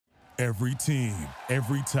Every team,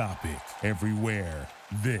 every topic, everywhere.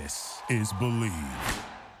 This is Believe.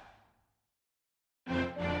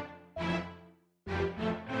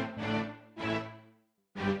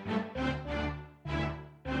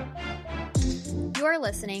 You are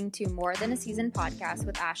listening to More Than a Season podcast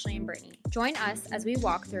with Ashley and Brittany. Join us as we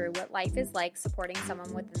walk through what life is like supporting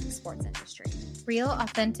someone within the sports industry. Real,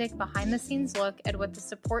 authentic, behind-the-scenes look at what the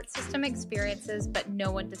support system experiences but no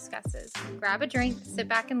one discusses. Grab a drink, sit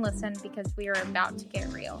back and listen because we are about to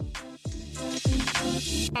get real.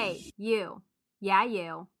 Hey, you. Yeah,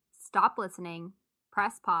 you. Stop listening,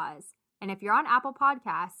 press pause, and if you're on Apple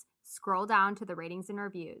Podcasts, scroll down to the ratings and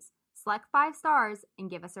reviews. Select 5 stars and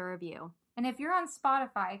give us a review. And if you're on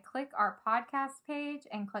Spotify, click our podcast page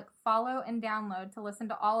and click follow and download to listen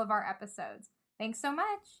to all of our episodes. Thanks so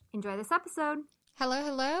much. Enjoy this episode.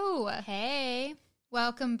 Hello. Hey.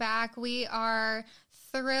 Welcome back. We are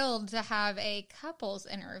thrilled to have a couples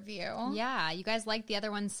interview. Yeah, you guys liked the other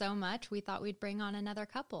one so much, we thought we'd bring on another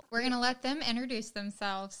couple. We're going to let them introduce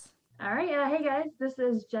themselves. All right. Hey, guys. This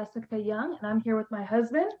is Jessica Young, and I'm here with my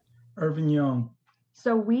husband, Irvin Young.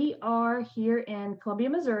 So we are here in Columbia,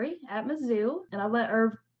 Missouri at Mizzou, and I'll let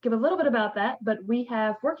Irv give a little bit about that, but we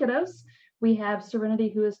have 4 kiddos. We have Serenity,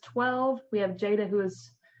 who is 12. We have Jada, who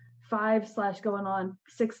is 5/ going on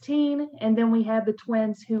 16. And then we have the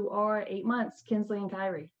twins, who are 8 months, Kinsley and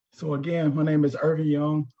Kyrie. So again, my name is Irvin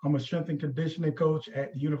Young. I'm a strength and conditioning coach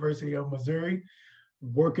at the University of Missouri,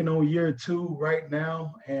 working on year 2 right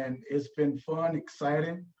now, and it's been fun,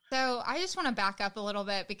 exciting. So I just want to back up a little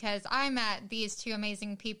bit because I met these 2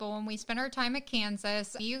 amazing people when we spent our time at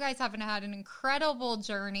Kansas. You guys have had an incredible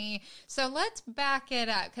journey. So let's back it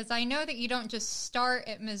up because I know that you don't just start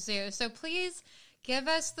at Mizzou. So please give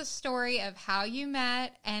us the story of how you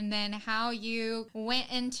met and then how you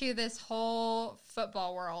went into this whole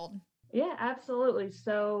football world. Yeah, absolutely.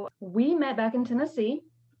 So we met back in Tennessee.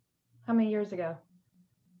 How many years ago?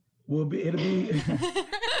 We're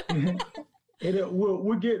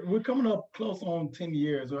coming up close on 10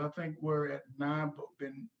 years. I think we're at 9, but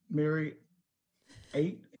been married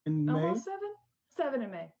 8 in May. Almost 7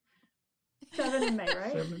 in May. 7 in May,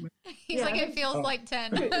 right? 7 in May. He's like, it feels like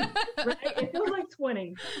 10. Right? It feels like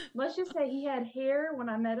 20. Let's just say he had hair when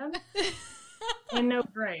I met him and no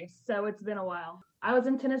grace. So it's been a while. I was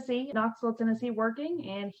in Tennessee, Knoxville, Tennessee, working,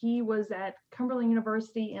 and he was at Cumberland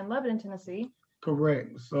University in Lebanon, Tennessee.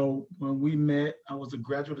 Correct. So when we met, I was a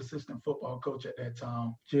graduate assistant football coach at that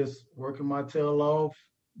time, just working my tail off,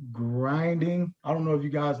 grinding. I don't know if you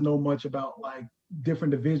guys know much about like different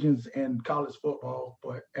divisions in college football,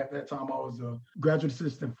 but at that time I was a graduate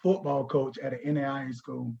assistant football coach at an NAIA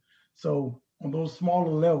school. So on those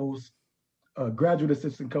smaller levels, a graduate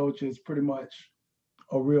assistant coach is pretty much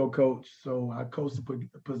a real coach. So I coached the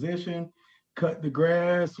position, cut the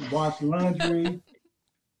grass, wash laundry.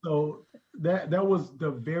 So that was the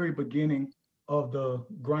very beginning of the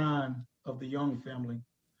grind of the Young family.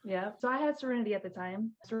 Yeah. So I had Serenity at the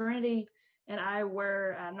time. Serenity and I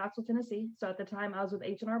were Knoxville, Tennessee. So at the time I was with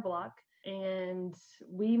H&R Block, and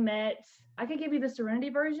we met. I could give you the Serenity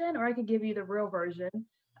version or I could give you the real version.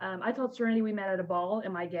 I told Serenity we met at a ball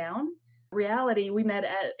in my gown. Reality, we met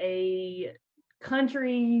at a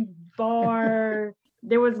country bar.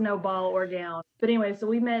 There was no ball or gown. But anyway, so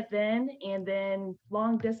we met then, and then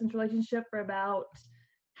long distance relationship for about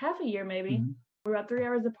half a year, maybe. Mm-hmm. We were about 3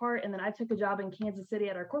 hours apart, and then I took a job in Kansas City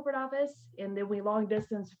at our corporate office, and then we long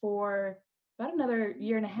distance for about another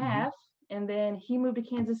year and a half. Mm-hmm. And then he moved to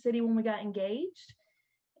Kansas City when we got engaged,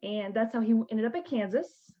 and that's how he ended up at Kansas.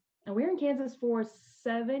 And we were in Kansas for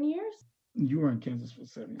 7 years. You were in Kansas for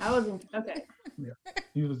 7 years. I was in, okay. Yeah,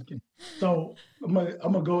 he was. So I'm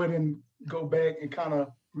gonna go ahead and go back and kind of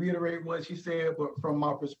reiterate what she said, but from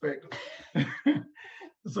my perspective.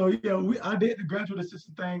 So yeah, I did the graduate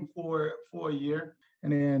assistant thing for a year,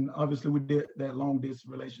 and then obviously we did that long distance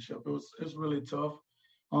relationship. It was really tough.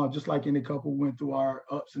 Just like any couple, went through our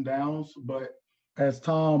ups and downs. But as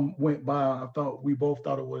time went by, we both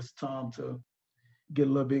thought it was time to get a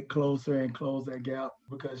little bit closer and close that gap,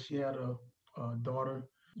 because she had a daughter.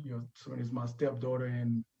 Serenity's my stepdaughter,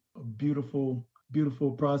 and a beautiful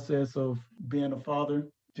process of being a father.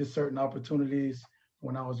 Just certain opportunities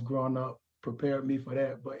when I was growing up prepared me for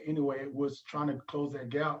that. But anyway, it was trying to close that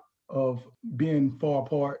gap of being far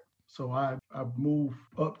apart. So I moved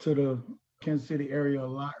up to the Kansas City area a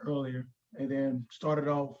lot earlier, and then started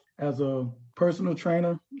off as a personal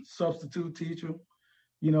trainer, substitute teacher,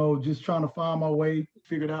 just trying to find my way.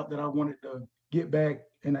 Figured out that I wanted to get back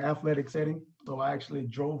in the athletic setting. So I actually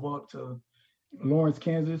drove up to Lawrence,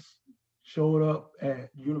 Kansas, showed up at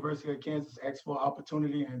University of Kansas, asked for an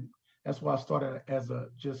opportunity, and That's why I started as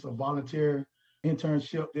just a volunteer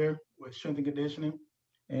internship there with strength and conditioning.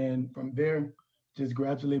 And from there, just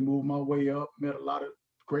gradually moved my way up, met a lot of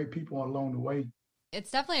great people along the way. It's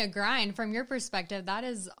definitely a grind. From your perspective, that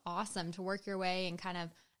is awesome to work your way and kind of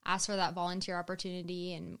ask for that volunteer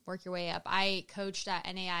opportunity and work your way up. I coached at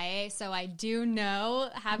NAIA, so I do know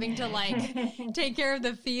having to like take care of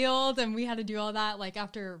the field, and we had to do all that like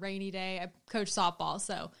after a rainy day. I coached softball,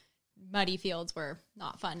 so muddy fields were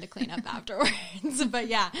not fun to clean up afterwards. But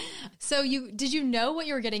yeah. So did you know what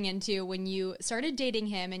you were getting into when you started dating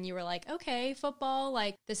him and you were like, okay, football,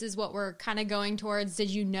 like this is what we're kind of going towards? Did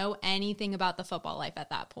you know anything about the football life at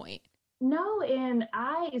that point? No, and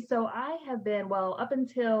I have been, well, up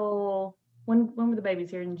until when were the babies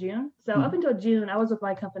here in June? So up until June, I was with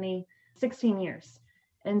my company 16 years.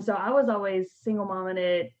 And so I was always single momming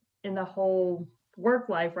it in the whole work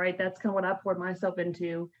life, right? That's kind of what I poured myself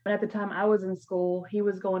into. But at the time I was in school, he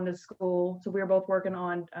was going to school. So we were both working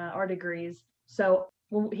on our degrees. So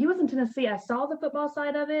when he was in Tennessee, I saw the football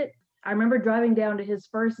side of it. I remember driving down to his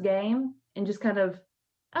first game and just kind of,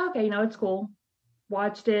 okay, it's cool.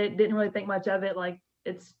 Watched it, didn't really think much of it. Like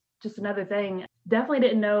it's just another thing. Definitely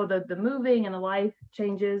didn't know the moving and the life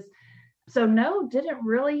changes. So no, didn't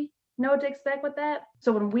really know what to expect with that.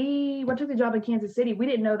 So when we took the job in Kansas City, we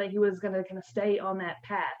didn't know that he was going to kind of stay on that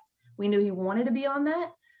path. We knew he wanted to be on that.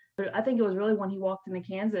 But I think it was really when he walked into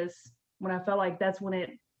Kansas when I felt like that's when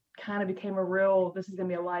it kind of became this is going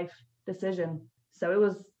to be a life decision. So it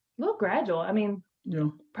was a little gradual. I mean,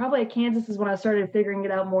 probably at Kansas is when I started figuring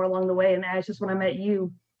it out more along the way. And that's just when I met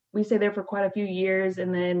you. We stayed there for quite a few years.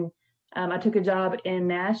 And then I took a job in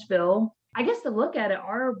Nashville. I guess to look at it,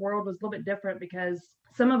 our world was a little bit different because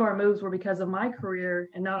some of our moves were because of my career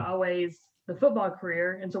and not always the football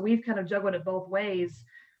career. And so we've kind of juggled it both ways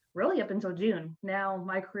really up until June. Now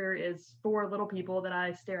my career is 4 little people that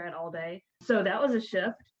I stare at all day. So that was a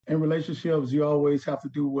shift. In relationships, you always have to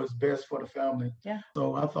do what's best for the family. Yeah.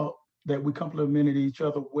 So I thought that we complemented each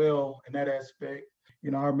other well in that aspect.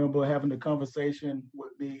 I remember having a conversation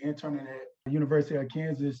with me interning at University of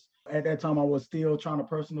Kansas. At that time, I was still trying to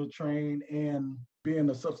personal train and being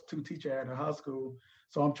a substitute teacher at a high school.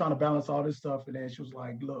 So I'm trying to balance all this stuff. And then she was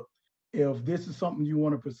like, look, if this is something you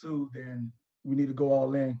want to pursue, then we need to go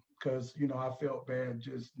all in. Because, I felt bad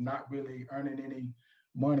just not really earning any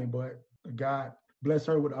money. But God blessed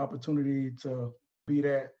her with the opportunity to be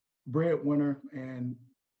that breadwinner, and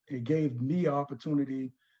it gave me an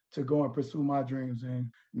opportunity to go and pursue my dreams.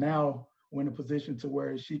 And now we're in a position to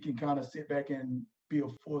where she can kind of sit back and be a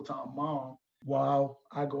full-time mom while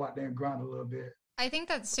I go out there and grind a little bit. I think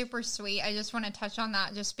that's super sweet. I just want to touch on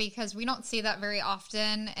that just because we don't see that very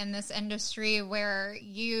often in this industry where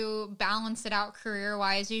you balance it out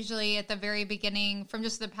career-wise. Usually at the very beginning, from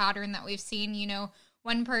just the pattern that we've seen,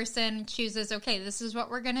 one person chooses, okay, this is what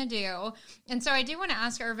we're going to do. And so I do want to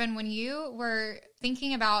ask, Irvin, when you were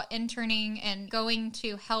thinking about interning and going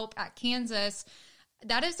to help at Kansas,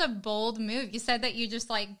 that is a bold move. You said that you just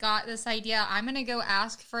got this idea, I'm going to go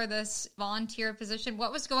ask for this volunteer position.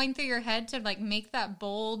 What was going through your head to make that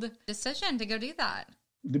bold decision to go do that?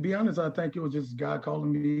 To be honest, I think it was just God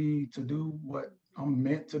calling me to do what I'm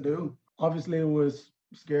meant to do. Obviously, it was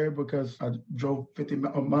scary because I drove 50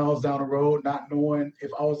 miles down the road, not knowing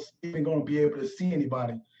if I was even going to be able to see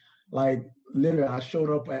anybody. Literally, I showed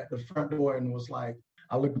up at the front door and was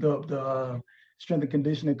I looked up the strength and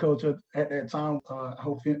conditioning coach at that time. I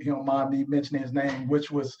hope he don't mind me mentioning his name,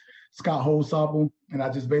 which was Scott Holsopple. And I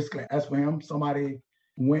just basically asked for him. Somebody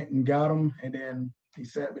went and got him, and then he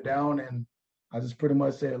sat me down, and I just pretty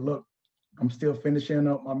much said, look, I'm still finishing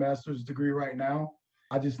up my master's degree right now.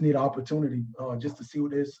 I just need an opportunity just to see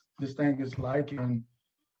what this thing is like, and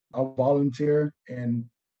I'll volunteer and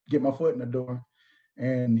get my foot in the door.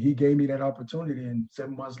 And he gave me that opportunity, and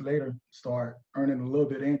 7 months later, start earning a little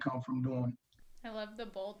bit of income from doing it. I love the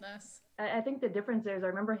boldness. I think the difference is I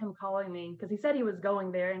remember him calling me because he said he was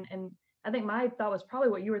going there. And I think my thought was probably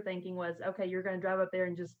what you were thinking was, okay, you're going to drive up there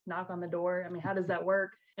and just knock on the door. I mean, how does that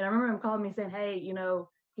work? And I remember him calling me saying, hey,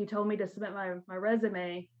 he told me to submit my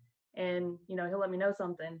resume and, he'll let me know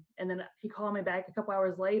something. And then he called me back a couple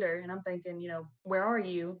hours later and I'm thinking, where are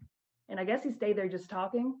you? And I guess he stayed there just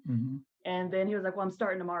talking. Mm-hmm. And then he was like, well, I'm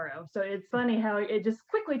starting tomorrow. So it's funny how it just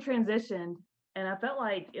quickly transitioned. And I felt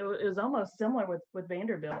like it was almost similar with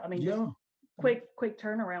Vanderbilt. I mean, just quick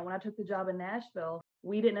turnaround. When I took the job in Nashville,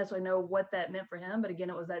 we didn't necessarily know what that meant for him. But again,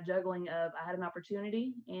 it was that juggling of I had an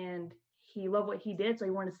opportunity and he loved what he did. So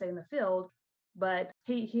he wanted to stay in the field. But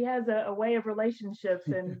he has a way of relationships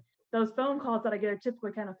and those phone calls that I get are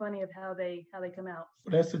typically kind of funny of how they come out.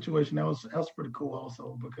 That situation, that was pretty cool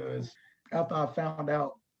also, because after I found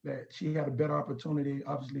out that she had a better opportunity,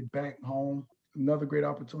 obviously back home. Another great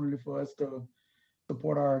opportunity for us to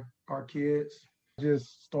support our kids.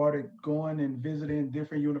 Just started going and visiting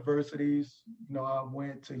different universities. I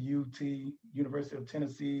went to UT, University of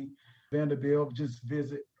Tennessee, Vanderbilt, just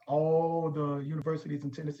visit all the universities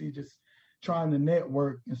in Tennessee, just trying to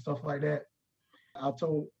network and stuff like that. I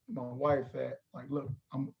told my wife that, like, look,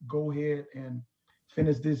 I'm go ahead and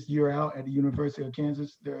finish this year out at the University of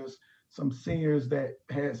Kansas. There's some seniors that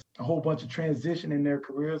has a whole bunch of transition in their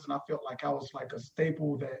careers, and I felt like I was like a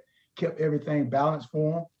staple that kept everything balanced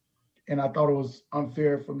for them. And I thought it was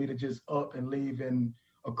unfair for me to just up and leave in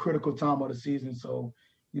a critical time of the season. So,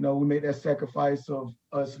 we made that sacrifice of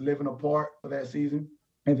us living apart for that season.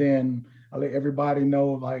 And then I let everybody know,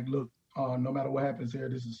 like, look, no matter what happens here,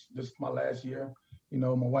 this is my last year. My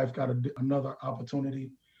wife got another opportunity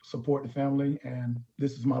to support the family, and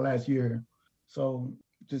this is my last year. So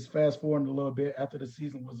just fast forwarding a little bit after the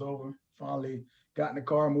season was over, finally got in the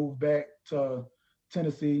car, moved back to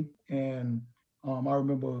Tennessee. And I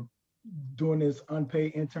remember doing this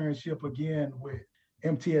unpaid internship again with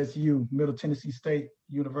MTSU, Middle Tennessee State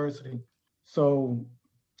University. So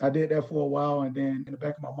I did that for a while. And then in the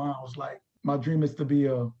back of my mind, I was like, my dream is to be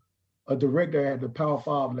a director at the Power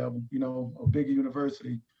 5 level, a bigger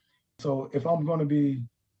university. So if I'm going to be,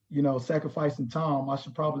 sacrificing time, I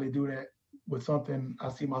should probably do that with something I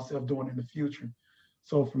see myself doing in the future.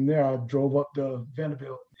 So from there, I drove up to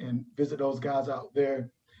Vanderbilt and visit those guys out there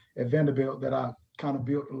at Vanderbilt that I kind of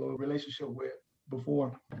built a little relationship with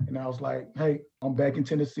before. And I was like, hey, I'm back in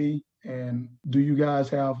Tennessee. And do you guys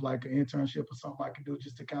have like an internship or something I can do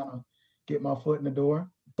just to kind of get my foot in the door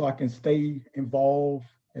so I can stay involved?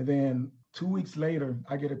 And then 2 weeks later,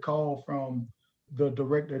 I get a call from the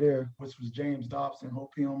director there, which was James Dobson.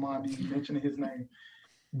 Hope he don't mind me mentioning his name.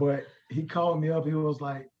 But he called me up. He was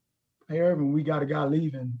like, hey, Irvin, we got a guy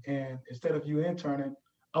leaving. And instead of you interning,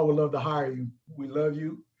 I would love to hire you. We love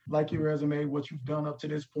you, like your resume, what you've done up to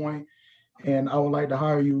this point. And I would like to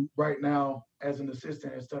hire you right now as an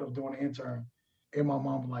assistant instead of doing an intern. And my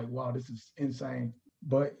mom was like, wow, this is insane.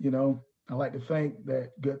 But, I like to think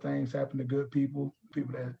that good things happen to good people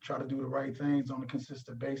that try to do the right things on a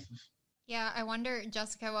consistent basis. Yeah, I wonder,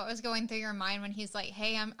 Jessica, what was going through your mind when he's like,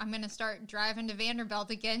 hey, I'm going to start driving to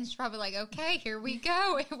Vanderbilt again? She's probably like, okay, here we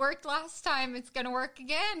go. It worked last time. It's going to work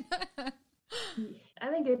again. I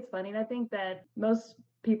think it's funny. And I think that most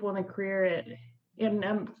people in a career, and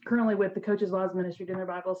I'm currently with the Coaches Laws Ministry doing their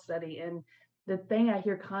Bible study. And the thing I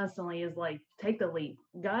hear constantly is like, take the leap.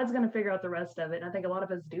 God's going to figure out the rest of it. And I think a lot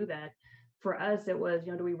of us do that. For us, it was,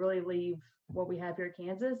 do we really leave what we have here at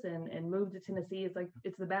Kansas and move to Tennessee? It's like,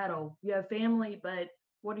 it's the battle. You have family, but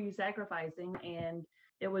what are you sacrificing? And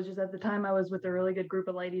it was just at the time I was with a really good group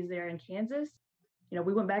of ladies there in Kansas.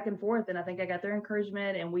 We went back and forth, and I think I got their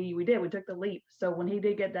encouragement, and we took the leap. So when he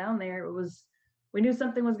did get down there, we knew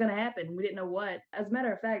something was going to happen. We didn't know what. As a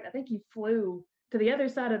matter of fact, I think he flew to the other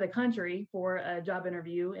side of the country for a job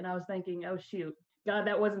interview. And I was thinking, oh, shoot, God,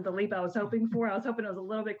 that wasn't the leap I was hoping for. I was hoping it was a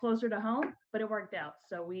little bit closer to home, but it worked out.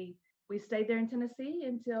 So we stayed there in Tennessee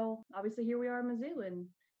until obviously here we are in Mizzou, and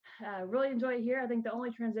really enjoy it here. I think the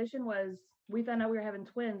only transition was we found out we were having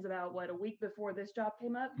twins about a week before this job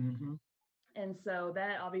came up. Mm-hmm. And so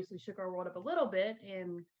that obviously shook our world up a little bit,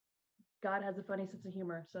 and God has a funny sense of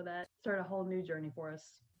humor. So that started a whole new journey for us.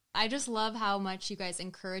 I just love how much you guys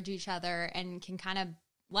encourage each other and can kind of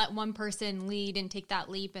let one person lead and take that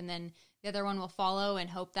leap, and then the other one will follow and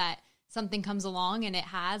hope that something comes along, and it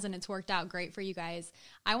has, and it's worked out great for you guys.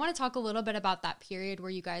 I want to talk a little bit about that period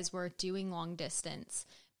where you guys were doing long distance,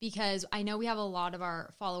 because I know we have a lot of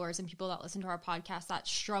our followers and people that listen to our podcast that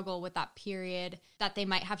struggle with that period that they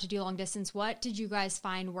might have to do long distance. What did you guys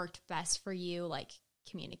find worked best for you, like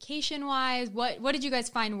communication wise? What did you guys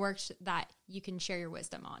find worked that you can share your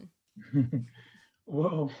wisdom on?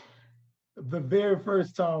 Well, the very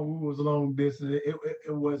first time we was long distance,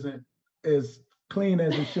 it wasn't as clean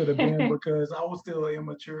as it should have been because I was still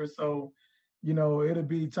immature. So, it'll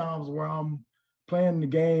be times where I'm playing the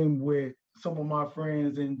game with some of my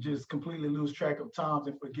friends and just completely lose track of times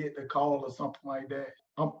and forget to call or something like that.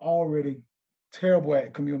 I'm already terrible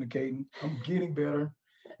at communicating. I'm getting better.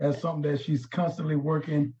 That's something that she's constantly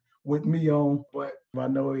working with me on, but I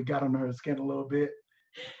know it got on her skin a little bit.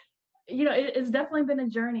 It's definitely been a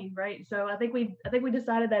journey, right? So I think we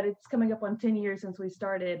decided that it's coming up on 10 years since we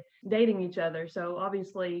started dating each other. So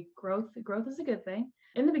obviously growth is a good thing.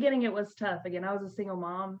 In the beginning, it was tough. Again, I was a single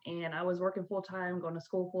mom and I was working full time, going to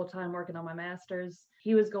school full time, working on my master's.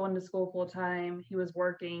 He was going to school full time. He was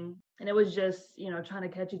working, and it was just, trying to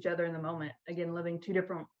catch each other in the moment. Again, living two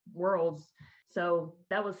different worlds. So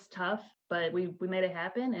that was tough, but we made it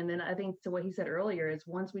happen. And then I think to what he said earlier is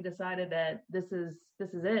once we decided that this is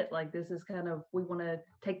it, like this is kind of, we want to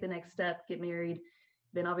take the next step, get married,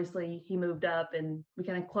 then obviously he moved up and we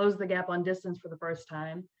kind of closed the gap on distance for the first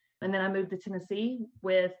time. And then I moved to Tennessee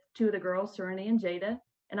with two of the girls, Serenity and Jada,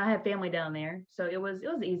 and I have family down there. So it was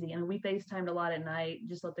easy. And we FaceTimed a lot at night,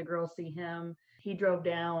 just let the girls see him. He drove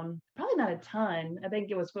down, probably not a ton. I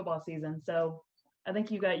think it was football season. So I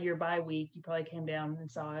think you got your bye week. You probably came down and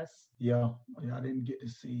saw us. Yeah, I didn't get to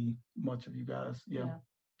see much of you guys. Yeah.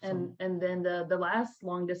 And then the last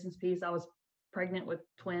long distance piece, I was pregnant with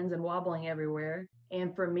twins and wobbling everywhere.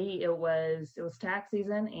 And for me, it was tax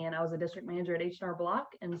season, and I was a district manager at H&R Block.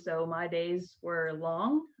 And so my days were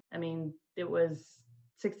long. I mean, it was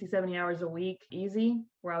 60, 70 hours a week, easy,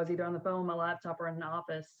 where I was either on the phone, my laptop, or in the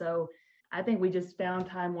office. So I think we just found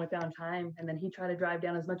time. And then he tried to drive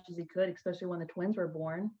down as much as he could, especially when the twins were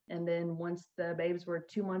born. And then once the babes were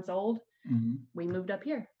 2 months old, we moved up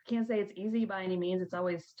here. Can't say it's easy by any means. It's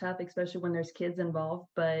always tough, especially when there's kids involved,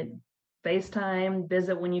 but FaceTime,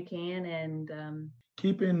 visit when you can, and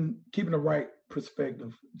keeping the right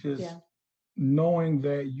perspective, just knowing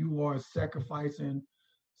that you are sacrificing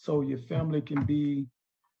so your family can be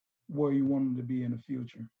where you want them to be in the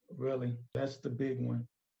future. Really, that's the big one.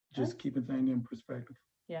 Just keeping things in perspective.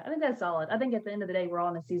 Yeah, I think that's solid. I think at the end of the day, we're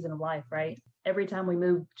all in a season of life, right? Every time we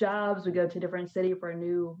move jobs, we go to a different city for a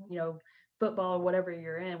new, football, whatever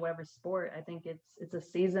you're in, whatever sport. I think it's a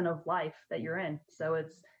season of life that you're in. So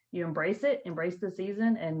you embrace the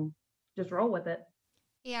season, and just roll with it.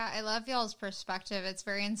 Yeah, I love y'all's perspective. It's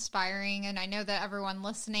very inspiring, and I know that everyone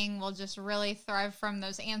listening will just really thrive from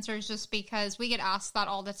those answers, just because we get asked that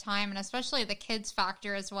all the time, and especially the kids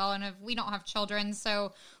factor as well. And if we don't have children,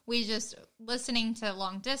 so we just listening to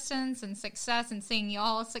long distance and success and seeing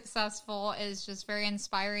y'all successful is just very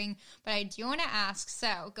inspiring. But I do want to ask,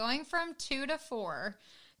 so going from 2 to 4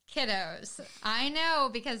 kiddos, I know,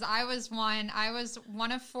 because I was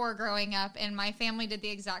one of 4 growing up, and my family did the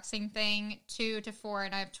exact same thing, 2 to 4,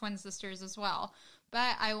 and I have twin sisters as well.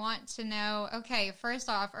 But I want to know, okay, first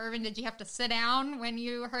off, Irvin, did you have to sit down when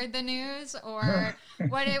you heard the news, or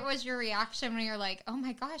what was your reaction when you're like, oh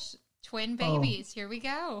my gosh, twin babies, here we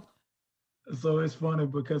go? So it's funny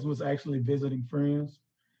because was actually visiting friends.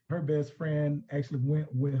 Her best friend actually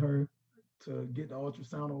went with her to get the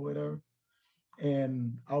ultrasound or whatever.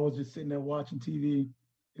 And I was just sitting there watching TV,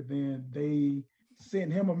 and then they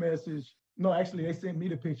sent him a message. No, actually, they sent me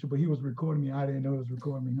the picture, but he was recording me. I didn't know he was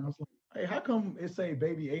recording me. I was like, "Hey, how come it say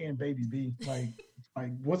baby A and baby B?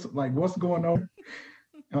 What's going on?"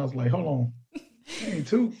 And I was like, "Hold on, hey,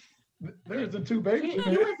 there's the 2 babies."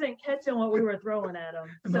 He wasn't catching what we were throwing at him.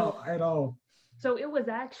 No, at all. So it was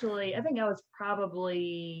actually, I think I was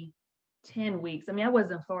probably 10 weeks. I mean, I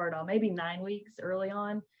wasn't far at all. Maybe 9 weeks early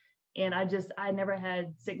on. And I never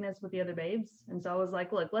had sickness with the other babes. And so I was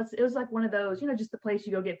like, look, it was like one of those, just the place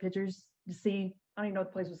you go get pictures to see. I don't even know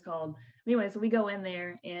what the place was called. Anyway, so we go in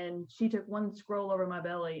there, and she took one scroll over my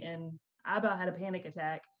belly, and I about had a panic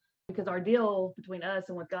attack, because our deal between us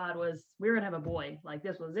and with God was we were going to have a boy. Like,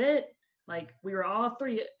 this was it. Like, we were all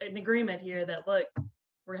 3 in agreement here that, look,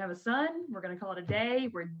 we're going to have a son. We're going to call it a day.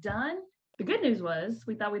 We're done. The good news was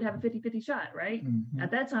we thought we'd have a 50-50 shot, right? At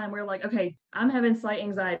that time, we were like, okay, I'm having slight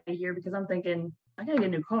anxiety here, because I'm thinking, I got to get a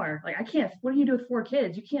new car. Like, I can't, what do you do with 4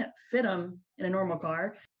 kids? You can't fit them in a normal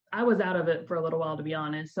car. I was out of it for a little while, to be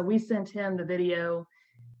honest. So we sent him the video.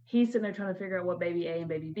 He's sitting there trying to figure out what baby A and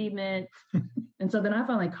baby B meant. And so then I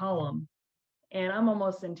finally call him, and I'm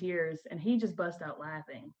almost in tears, and he just bust out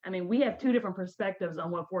laughing. I mean, we have 2 different perspectives on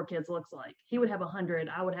what 4 kids looks like. He would have 100.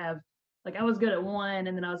 I would have, I was good at 1,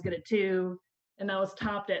 and then I was good at 2, and I was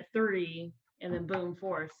topped at 3, and then boom,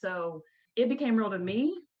 4. So it became real to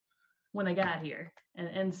me when they got here.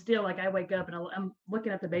 And still, I wake up and I'm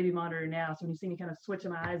looking at the baby monitor now. So when you see me kind of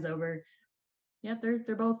switching my eyes over, yeah,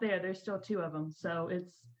 they're both there. There's still 2 of them. So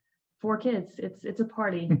it's 4 kids. It's a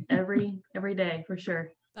party every day for sure.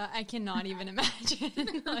 I cannot even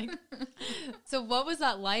imagine. So what was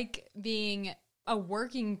that like, being a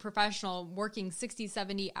working professional, working 60,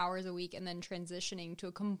 70 hours a week, and then transitioning to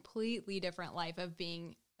a completely different life of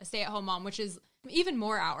being a stay-at-home mom, which is even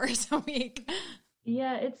more hours a week?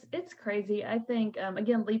 Yeah, it's crazy. I think,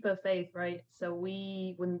 again, leap of faith, right? So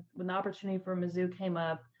when the opportunity for Mizzou came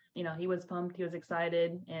up, he was pumped, he was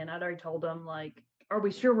excited, and I'd already told him, are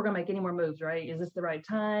we sure we're going to make any more moves, right? Is this the right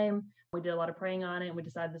time? We did a lot of praying on it, and we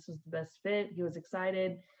decided this was the best fit. He was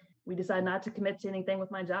excited. We decided not to commit to anything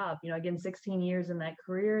with my job. Again, 16 years in that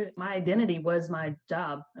career, my identity was my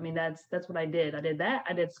job. I mean, that's what I did. I did that.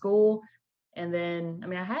 I did school. And then,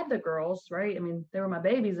 I had the girls, right? They were my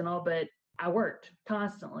babies and all, but I worked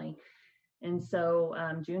constantly. And so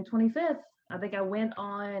June 25th, I think I went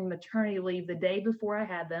on maternity leave the day before I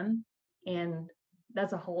had them. And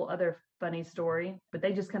that's a whole other funny story. But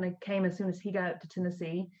they just kind of came as soon as he got to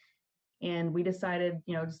Tennessee. And we decided,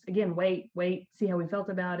 just again, wait, see how we felt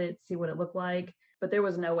about it, see what it looked like. But there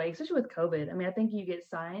was no way, especially with COVID. I mean, I think you get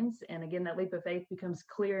signs. And again, that leap of faith becomes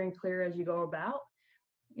clearer and clearer as you go about.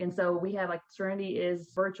 And so we have Serenity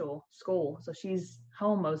is virtual school. So she's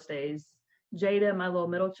home most days. Jada, my little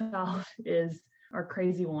middle child, is our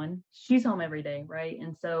crazy one. She's home every day, right?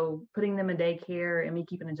 And so putting them in daycare and me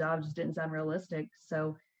keeping a job just didn't sound realistic.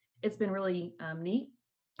 So it's been really neat.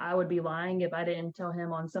 I would be lying if I didn't tell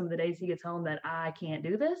him on some of the days he gets home that I can't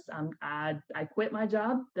do this. I quit my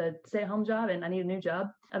job, the stay-at-home job, and I need a new job.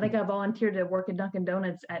 I think I volunteered to work at Dunkin'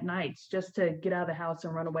 Donuts at nights just to get out of the house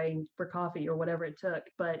and run away for coffee or whatever it took.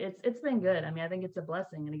 But it's been good. I mean, I think it's a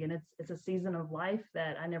blessing. And again, it's a season of life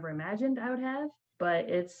that I never imagined I would have, but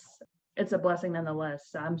it's a blessing nonetheless.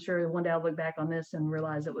 So I'm sure one day I'll look back on this and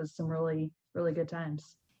realize it was some really, really good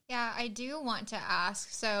times. Yeah, I do want to ask.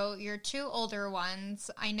 So your two older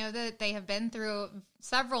ones, I know that they have been through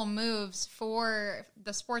several moves for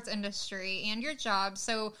the sports industry and your job.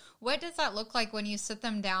 So what does that look like when you sit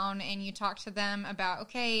them down and you talk to them about,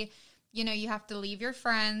 okay, you have to leave your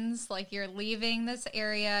friends, like you're leaving this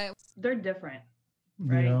area? They're different,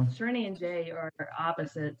 right? Yeah. Serenity and Jay are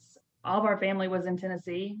opposites. All of our family was in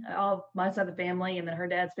Tennessee, all my side of the family, and then her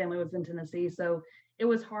dad's family was in Tennessee. So it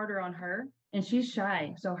was harder on her. And she's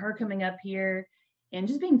shy. So her coming up here and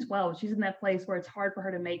just being 12, she's in that place where it's hard for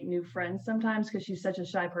her to make new friends sometimes because she's such a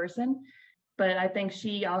shy person. But I think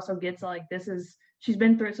she also gets she's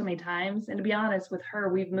been through it so many times. And to be honest with her,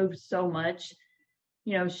 we've moved so much,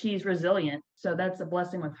 she's resilient. So that's a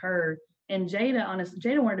blessing with her. And Jada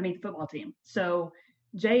wanted to make the football team. So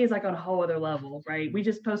Jay is on a whole other level, right? We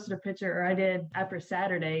just posted a picture, or I did after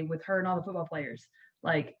Saturday, with her and all the football players.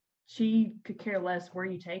 She could care less where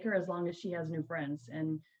you take her as long as she has new friends.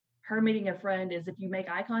 And her meeting a friend is, if you make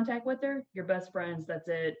eye contact with her, you're best friends. That's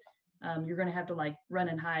it. You're going to have to run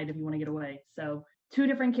and hide if you want to get away. So 2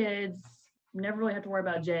 different kids, never really have to worry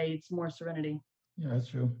about Jay. It's more Serenity. Yeah, that's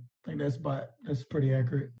true. I think that's pretty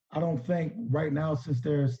accurate. I don't think right now, since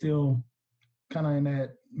they're still kind of in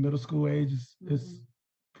that middle school age, it's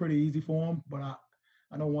pretty easy for them. But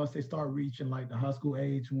I know once they start reaching the high school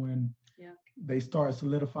age, when they start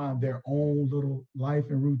solidifying their own little life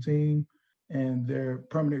and routine and their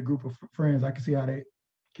permanent group of friends, I can see how they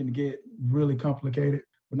can get really complicated.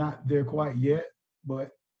 We're not there quite yet,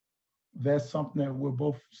 but that's something that we'll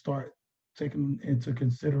both start taking into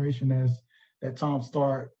consideration as that time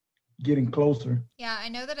start getting closer. Yeah, I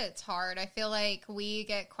know that it's hard. I feel like we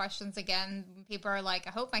get questions again. People are like,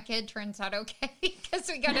 I hope my kid turns out okay because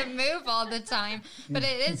we got to move all the time. But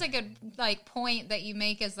it is a good point that you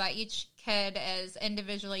make, is that each kid is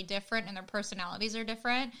individually different and their personalities are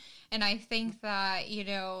different. And I think that,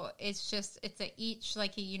 it's each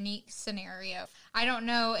a unique scenario. I don't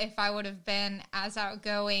know if I would have been as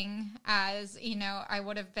outgoing as, I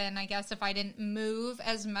would have been, I guess, if I didn't move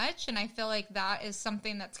as much. And I feel like that is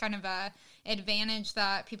something that's kind of a advantage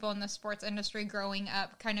that people in the sports industry growing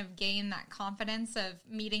up kind of gain, that confidence of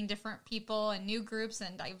meeting different people and new groups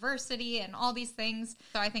and diversity and all these things.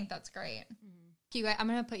 So I think that's great. You guys, I'm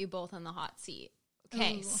going to put you both in the hot seat.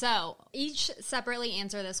 Okay, so each separately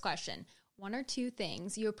answer this question. 1 or 2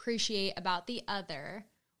 things you appreciate about the other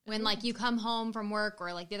when you come home from work, or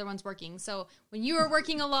the other one's working. So when you were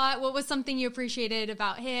working a lot, what was something you appreciated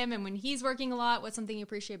about him? And when he's working a lot, what's something you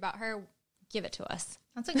appreciate about her? Give it to us.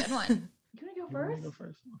 That's a good one. You want to go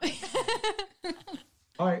first? Okay.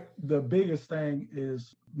 All right. The biggest thing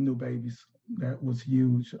is new babies. That was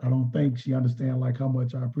huge. I don't think she understands how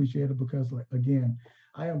much I appreciate it, because again,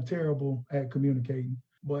 I am terrible at communicating,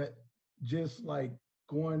 but just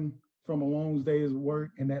going from a long day's work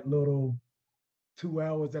and that little 2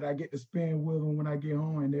 hours that I get to spend with them when I get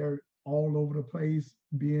home, and they're all over the place,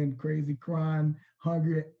 being crazy, crying,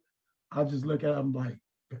 hungry. I just look at them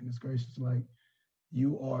goodness gracious,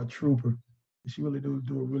 you are a trooper. She really do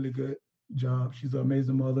a really good job. She's an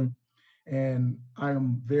amazing mother. And I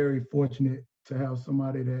am very fortunate to have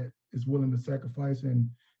somebody that is willing to sacrifice and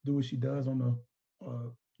do what she does on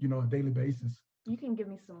a daily basis. You can give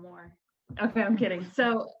me some more. Okay, I'm kidding.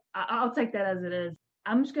 So I'll take that as it is.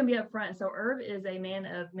 I'm just going to be upfront. So Irv is a man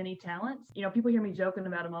of many talents. People hear me joking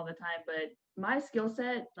about him all the time, but my skill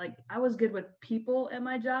set, I was good with people at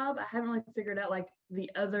my job. I haven't really figured out the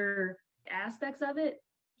other aspects of it.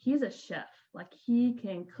 He's a chef. He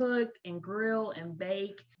can cook and grill and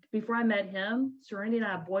bake. Before I met him, Serenity and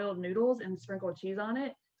I boiled noodles and sprinkled cheese on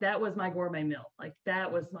it. that was my gourmet meal. Like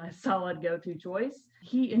that was my solid go-to choice.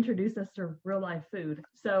 He introduced us to real life food.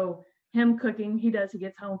 So him cooking, he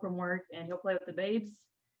gets home from work and he'll play with the babes.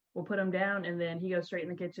 We'll put him down and then he goes straight in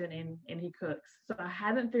the kitchen and he cooks. So I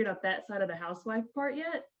haven't figured out that side of the housewife part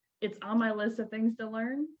yet. It's on my list of things to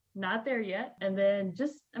learn. Not there yet. And then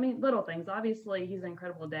little things. Obviously, he's an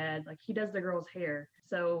incredible dad. Like he does the girls' hair.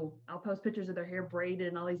 So I'll post pictures of their hair braided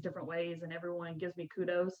in all these different ways and everyone gives me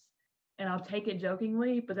kudos. And I'll take it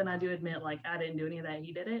jokingly, but then I do admit like I didn't do any of that.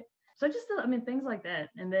 He did it. So things like that.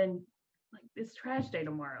 And then like it's trash day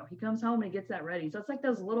tomorrow. He comes home and he gets that ready. So it's like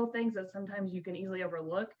those little things that sometimes you can easily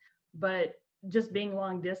overlook, but just being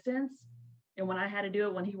long distance. And when I had to do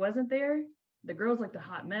it when he wasn't there, the girls looked a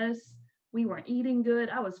hot mess. We weren't eating good.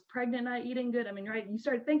 I was pregnant, not eating good. I mean, right. You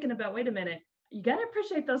start thinking about, wait a minute, you got to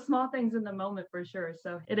appreciate those small things in the moment for sure.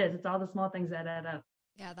 So it's all the small things that add up.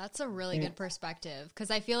 Yeah, that's a really good perspective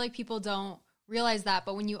because I feel like people don't realize that.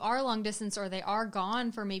 But when you are long distance or they are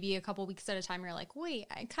gone for maybe a couple weeks at a time, you're like, wait,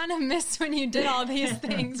 I kind of missed when you did all these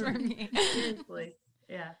things for me. Seriously.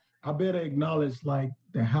 Yeah. I better acknowledge like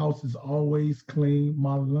the house is always clean.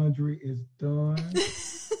 My laundry is done.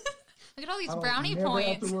 Look at all these brownie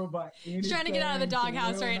points. He's trying to get out of the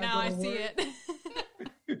doghouse right now. I see it.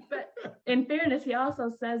 But in fairness, he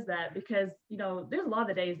also says that because, there's a lot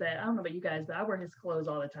of days that, I don't know about you guys, but I wear his clothes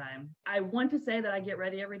all the time. I want to say that I get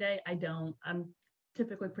ready every day. I don't. I'm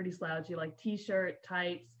typically pretty slouchy, like t-shirt,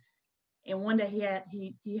 tights. And one day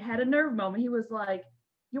he had a nerve moment. He was like,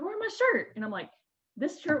 "You're wearing my shirt." And I'm like,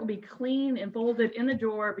 this shirt will be clean and folded in the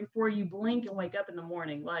drawer before you blink and wake up in the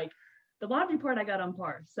morning. Like the laundry part I got on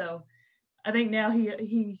par. So I think now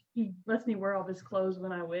he lets me wear all his clothes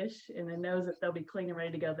when I wish and then knows that they'll be clean and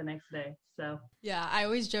ready to go the next day. So yeah, I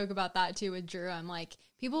always joke about that too with Drew. I'm like,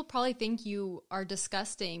 people probably think you are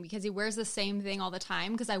disgusting because he wears the same thing all the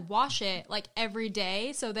time because I wash it like every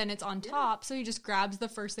day. So then it's on top. So he just grabs the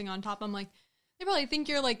first thing on top. I'm like, they probably think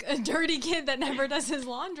you're like a dirty kid that never does his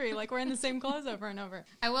laundry, like wearing the same clothes over and over.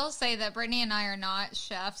 I will say that Brittany and I are not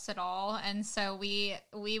chefs at all, and so we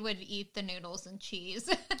would eat the noodles and cheese.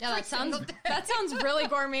 Yeah, that sounds really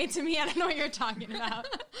gourmet to me. I don't know what you're talking about.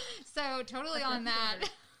 So totally on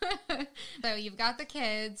that. So you've got the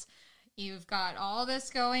kids, you've got all this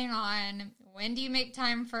going on. When do you make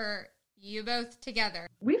time for you both together?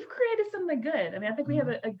 We've created something good. I mean, I think we have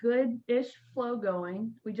a good-ish flow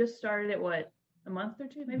going. We just started it, a month or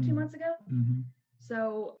two, maybe 2 months ago. Mm-hmm.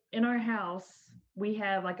 So in our house, we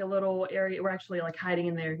have like a little area. We're actually like hiding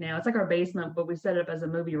in there now. It's like our basement, but we set it up as a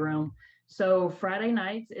movie room. So Friday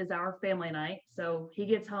nights is our family night. So he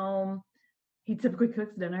gets home. He typically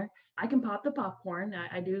cooks dinner. I can pop the popcorn.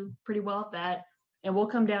 I do pretty well at that. And we'll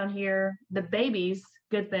come down here. The babies,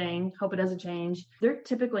 good thing, hope it doesn't change. They're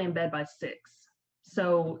typically in bed by 6.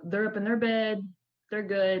 So they're up in their bed. They're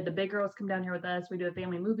good. The big girls come down here with us. We do a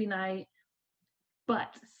family movie night.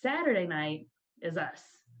 But Saturday night is us.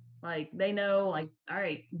 Like they know, like, all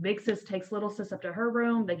right, big sis takes little sis up to her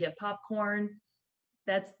room. They get popcorn.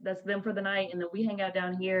 That's them for the night. And then we hang out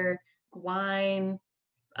down here, wine,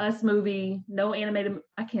 us movie, no animated.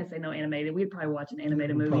 I can't say no animated. We'd probably watch an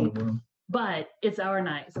animated movie. But it's our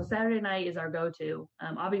night. So Saturday night is our go-to.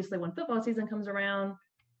 Obviously, when football season comes around,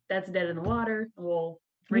 that's dead in the water. We'll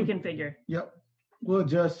reconfigure. Yep. We'll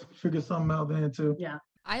just figure something out then, too. Yeah.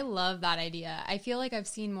 I love that idea. I feel like I've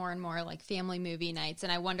seen more and more like family movie nights,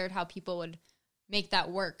 and I wondered how people would make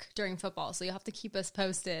that work during football. So you'll have to keep us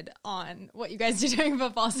posted on what you guys do during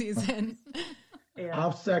football season. Yeah.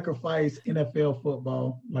 I've sacrificed NFL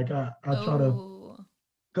football. Like I try to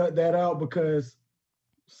cut that out because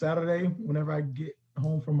Saturday, whenever I get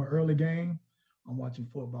home from an early game, I'm watching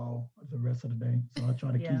football the rest of the day. So I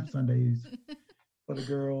try to keep Sundays for the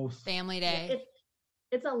girls. Family day.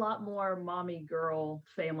 It's a lot more mommy girl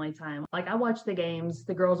family time. Like I watch the games,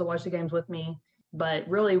 the girls will watch the games with me, but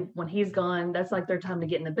really when he's gone, that's like their time to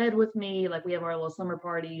get in the bed with me. Like we have our little summer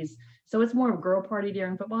parties. So it's more of a girl party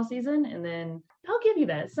during football season. And then I'll give you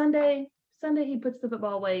that. Sunday he puts the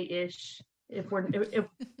football away ish. If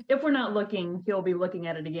we're not looking, he'll be looking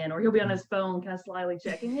at it again, or he'll be on his phone kind of slyly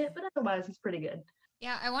checking it. But otherwise he's pretty good.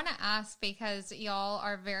 Yeah, I want to ask because y'all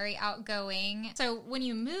are very outgoing. So when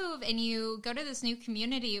you move and you go to this new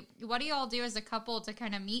community, what do y'all do as a couple to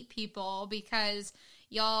kind of meet people? Because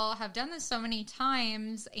y'all have done this so many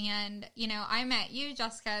times. And, I met you,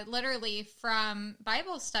 Jessica, literally from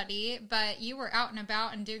Bible study, but you were out and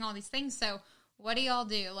about and doing all these things. So what do y'all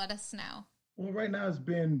do? Let us know. Well, right now it's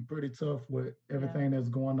been pretty tough with everything that's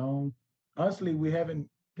going on. Honestly, we haven't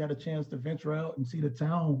got a chance to venture out and see the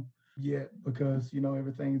town yet because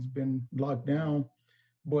everything's been locked down,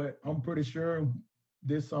 but I'm pretty sure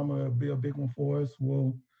this summer will be a big one for us.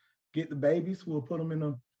 We'll get the babies. We'll put them in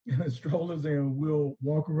the strollers and we'll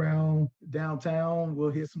walk around downtown. We'll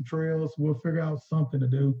hit some trails. We'll figure out something to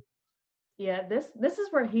do. Yeah, this is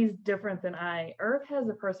where he's different than I. Irv has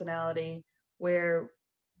a personality where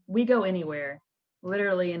we go anywhere,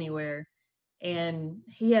 literally anywhere. And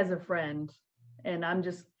he has a friend and I'm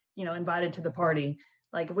just, invited to the party.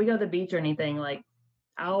 Like if we go to the beach or anything, like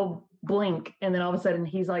I'll blink and then all of a sudden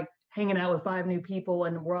he's like hanging out with 5 new people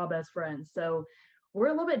and we're all best friends. So we're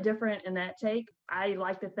a little bit different in that take. I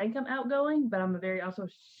like to think I'm outgoing, but I'm a very also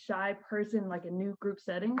shy person, like in new group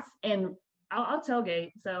settings. And I'll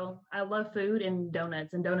tailgate. So I love food and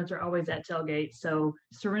donuts are always at tailgate. So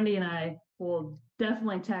Serenity and I will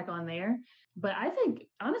definitely tack on there. But I think,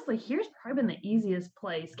 honestly, here's probably been the easiest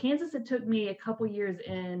place. Kansas, it took me a couple years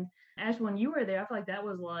in. Ash, when you were there, I feel like that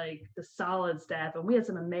was like the solid staff. And we had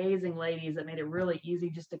some amazing ladies that made it really easy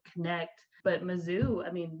just to connect. But Mizzou,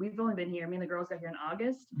 I mean, we've only been here. Me and the girls got here in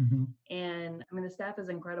August. Mm-hmm. And, I mean, the staff is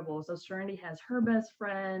incredible. So Serenity has her best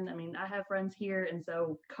friend. I mean, I have friends here. And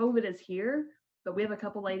so COVID is here. But we have a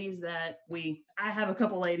couple ladies that I have a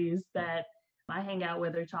couple ladies that I hang out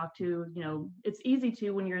with or talk to. It's easy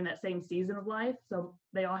to when you're in that same season of life. So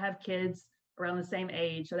they all have kids around the same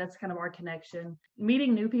age. So that's kind of our connection.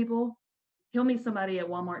 Meeting new people. He'll meet somebody at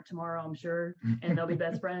Walmart tomorrow, I'm sure, and they'll be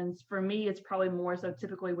best friends. For me, it's probably more so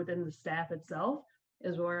typically within the staff itself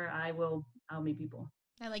is where I'll meet people.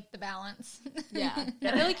 I like the balance. Yeah.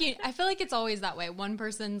 I feel like it's always that way. One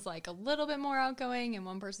person's like a little bit more outgoing and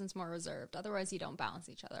one person's more reserved. Otherwise, you don't balance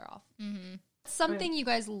each other off. Mm-hmm. Something you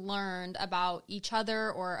guys learned about each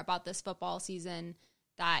other or about this football season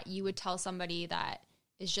that you would tell somebody that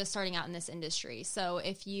is just starting out in this industry. So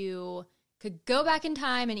if you could go back in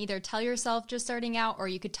time and either tell yourself just starting out or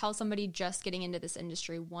you could tell somebody just getting into this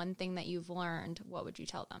industry one thing that you've learned, what would you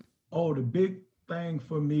tell them? Oh, the big thing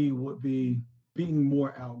for me would be being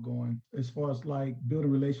more outgoing as far as like building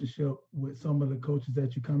a relationship with some of the coaches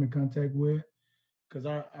that you come in contact with. Because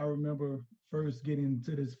I remember first getting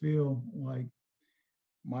into this field, like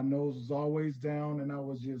my nose was always down and I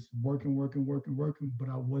was just working, but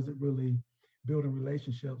I wasn't really building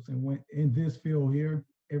relationships. And when in this field here,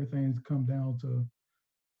 everything's come down to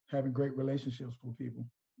having great relationships with people.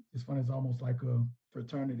 It's funny, it's almost like a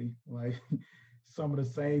fraternity. Like some of the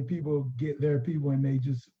same people get their people and they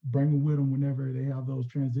just bring them with them whenever they have those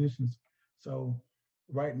transitions. So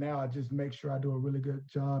right now, I just make sure I do a really good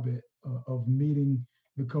job of meeting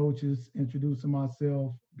the coaches, introducing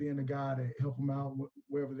myself, being the guy to help them out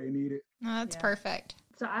wherever they need it. Oh, that's perfect.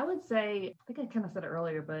 So I would say, I think I kind of said it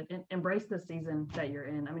earlier, but embrace the season that you're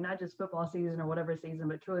in. I mean, not just football season or whatever season,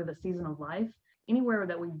 but truly the season of life. Anywhere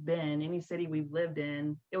that we've been, any city we've lived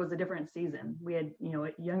in, it was a different season. We had,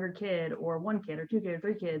 a younger kid or 1 kid or 2 kids or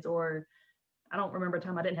 3 kids, or I don't remember a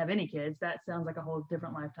time I didn't have any kids. That sounds like a whole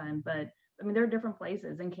different lifetime. But I mean, there are different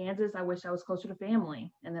places. In Kansas, I wish I was closer to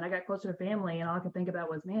family. And then I got closer to family and all I could think about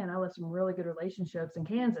was, man, I left some really good relationships in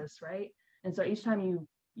Kansas, right? And so each time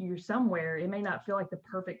you're somewhere, it may not feel like the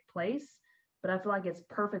perfect place, but I feel like it's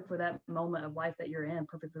perfect for that moment of life that you're in,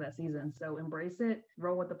 perfect for that season. So embrace it,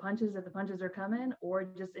 roll with the punches if the punches are coming, or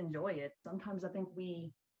just enjoy it. Sometimes I think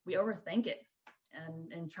we overthink it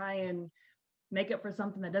and try and make up for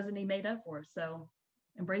something that doesn't need made up for. So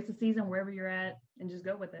embrace the season wherever you're at and just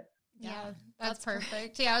go with it. Yeah, that's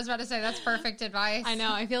perfect. Yeah, I was about to say that's perfect advice. I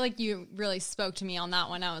know. I feel like you really spoke to me on that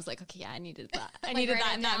one. I was like, okay, yeah, I needed that. I needed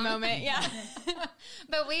that in that moment. Yeah.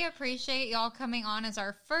 But we appreciate y'all coming on as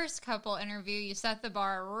our first couple interview. You set the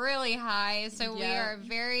bar really high. So we are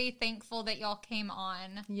very thankful that y'all came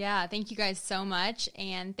on. Yeah. Thank you guys so much.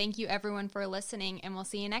 And thank you everyone for listening. And we'll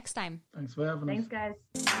see you next time. Thanks for having us. Thanks, guys.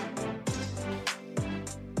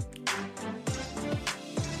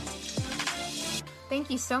 Thank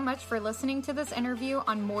you so much for listening to this interview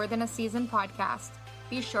on More Than a Season podcast.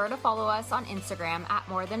 Be sure to follow us on Instagram at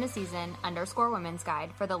morethanAseason_women's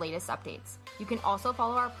guide for the latest updates. You can also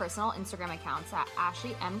follow our personal Instagram accounts at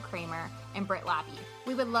Ashley M. Kramer and Britt Labby.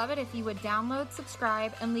 We would love it if you would download,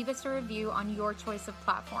 subscribe, and leave us a review on your choice of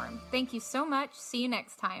platform. Thank you so much. See you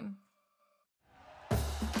next time.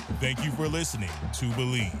 Thank you for listening to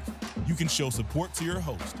Believe. You can show support to your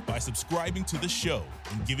host by subscribing to the show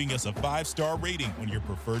and giving us a 5-star rating on your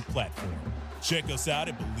preferred platform. Check us out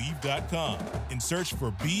at Believe.com and search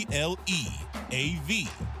for BLEAV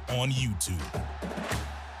on YouTube.